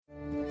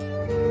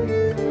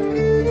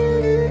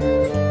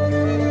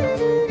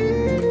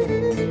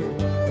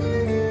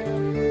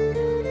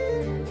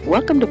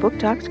Welcome to Book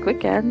Talks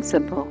Quick and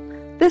Simple.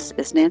 This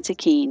is Nancy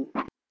Keene.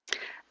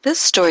 This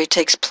story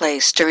takes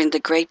place during the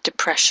Great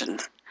Depression,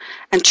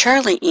 and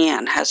Charlie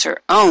Ann has her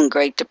own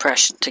Great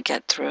Depression to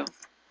get through.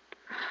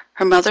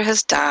 Her mother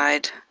has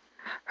died.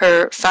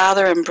 Her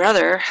father and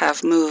brother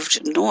have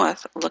moved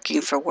north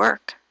looking for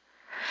work,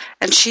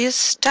 and she is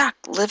stuck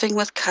living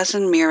with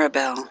Cousin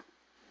Mirabelle.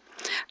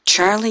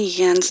 Charlie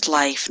Ann's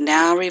life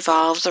now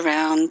revolves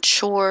around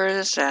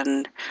chores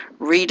and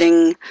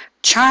reading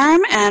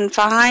Charm and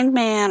Fine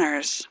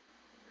Manners.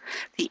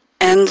 The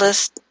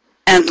endless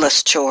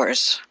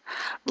chores.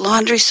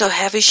 Laundry so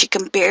heavy she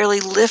can barely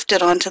lift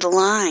it onto the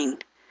line,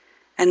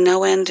 and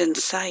no end in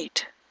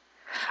sight.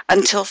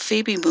 Until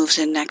Phoebe moves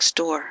in next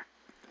door.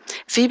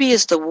 Phoebe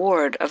is the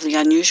ward of the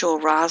unusual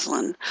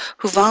Rosalind,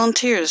 who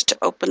volunteers to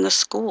open the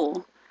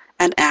school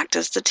and act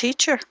as the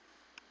teacher.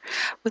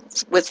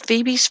 With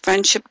Phoebe's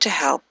friendship to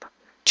help,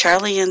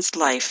 Charlie Ann's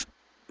life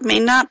may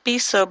not be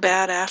so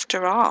bad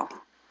after all.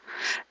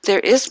 There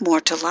is more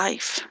to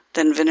life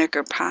than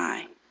vinegar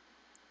pie.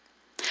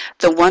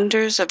 The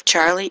Wonders of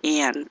Charlie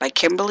Ann by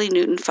Kimberly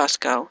Newton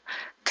Fusco,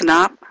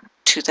 Knopf,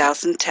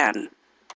 2010.